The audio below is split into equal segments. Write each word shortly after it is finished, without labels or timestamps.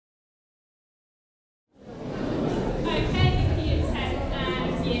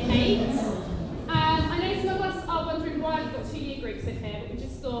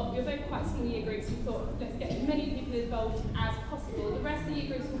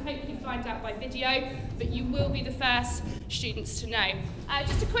find out by video, but you will be the first students to know.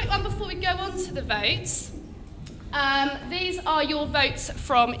 Just a quick one before we go on to the votes. These are your votes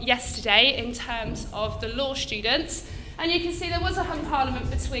from yesterday in terms of the law students, and you can see there was a hung parliament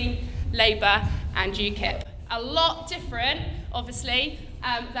between Labour and UKIP. A lot different, obviously,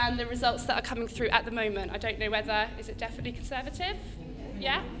 than the results that are coming through at the moment. I don't know whether, is it definitely Conservative?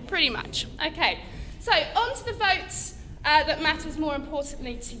 Yeah, pretty much. Okay, so on to the votes that matters more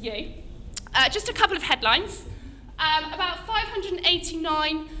importantly to you. Just a couple of headlines. About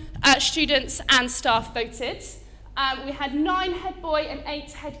 589 students and staff voted. We had 9 head boy and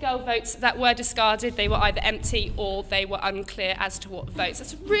 8 head girl votes that were discarded. They were either empty or they were unclear as to what votes.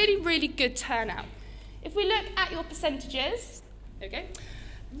 That's a really, really good turnout. If we look at your percentages, okay,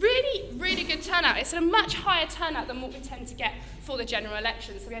 really, really good turnout. It's a much higher turnout than what we tend to get for the general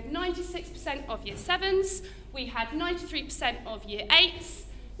election. So we had 96% of year 7s, we had 93% of year 8s,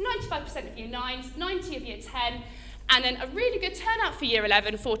 95% of year 9s, 90% of year 10, and then a really good turnout for year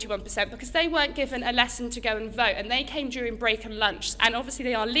 11, 41%, because they weren't given a lesson to go and vote, and they came during break and lunch, and obviously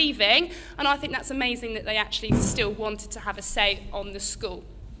they are leaving, and I think that's amazing that they actually still wanted to have a say on the school.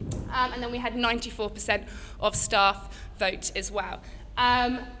 And then we had 94% of staff vote as well.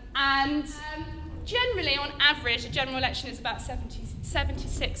 Generally, on average, a general election is about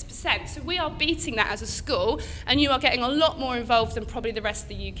 76%. So we are beating that as a school, and you are getting a lot more involved than probably the rest of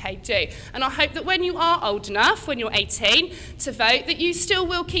the UK do. And I hope that when you are old enough, when you're 18, to vote, that you still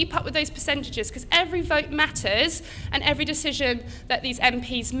will keep up with those percentages, because every vote matters, and every decision that these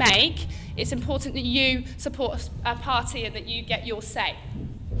MPs make, it's important that you support a party and that you get your say.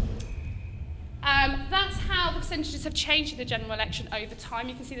 That's how the percentages have changed in the general election over time.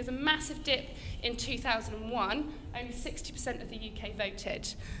 You can see there's a massive dip in 2001. Only 60% of the UK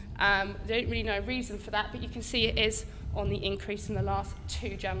voted. They don't really know a reason for that, but you can see it is on the increase in the last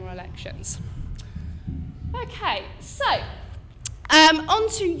 2 general elections. Okay, so on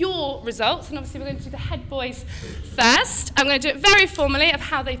to your results, and obviously we're going to do the head boys first. I'm going to do it very formally of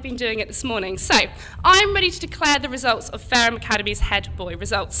how they've been doing it this morning. So, I'm ready to declare the results of Fareham Academy's head boy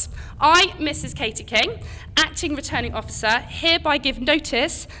results. I, Mrs. Katie King, acting returning officer, hereby give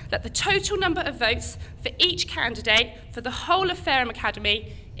notice that the total number of votes for each candidate for the whole of Fareham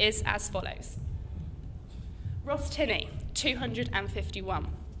Academy is as follows. Ross Tinney, 251.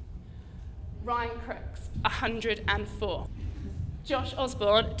 Ryan Crooks, 104. Josh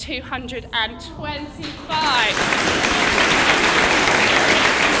Osborne, 225.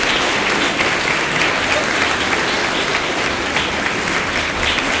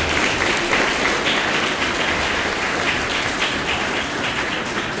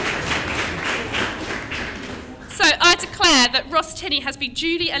 So I declare that Ross Tinney has been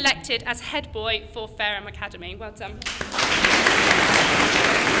duly elected as head boy for Fareham Academy. Well done.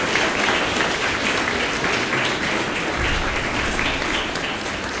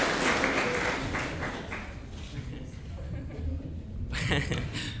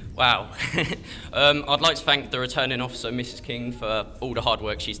 Wow. I'd like to thank the returning officer, Mrs. King, for all the hard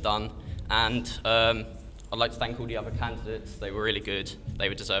work she's done, and I'd like to thank all the other candidates. They were really good. They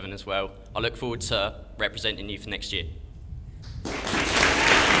were deserving as well. I look forward to representing you for next year.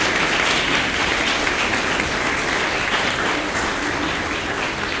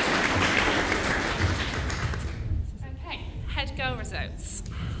 Okay, head girl results.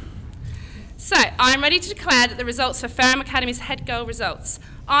 So, I am ready to declare that the results for Fareham Academy's head girl results.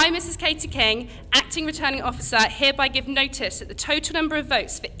 I, Mrs. Katie King, acting returning officer, hereby give notice that the total number of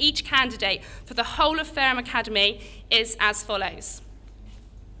votes for each candidate for the whole of Fareham Academy is as follows.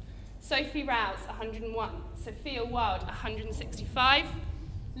 Sophie Rouse, 101. Sophia Wild, 165.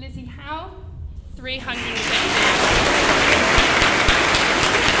 Lizzie Howe, 350.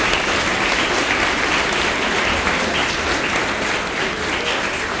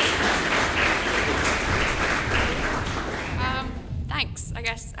 Thanks, I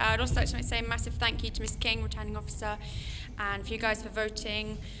guess. I'd also like to say a massive thank you to Ms. King, returning officer, and for you guys for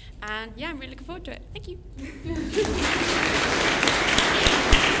voting. And yeah, I'm really looking forward to it. Thank you.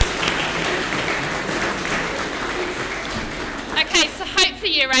 Okay, so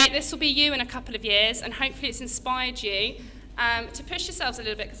hopefully year 8, this will be you in a couple of years, and hopefully it's inspired you to push yourselves a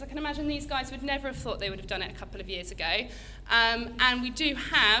little bit, because I can imagine these guys would never have thought they would have done it a couple of years ago. And we do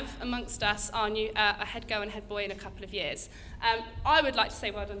have amongst us our new a head girl and head boy in a couple of years. I would like to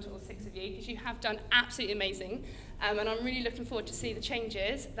say well done to all 6 of you, because you have done absolutely amazing, and I'm really looking forward to see the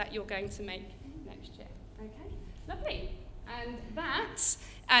changes that you're going to make next year. Okay, lovely. And that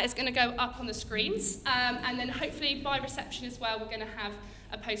is going to go up on the screens, and then hopefully by reception as well, we're going to have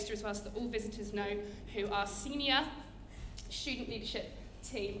a poster as well, so that all visitors know who our senior student leadership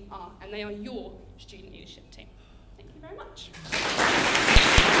team are, and they are your student leadership team. Thank you very much.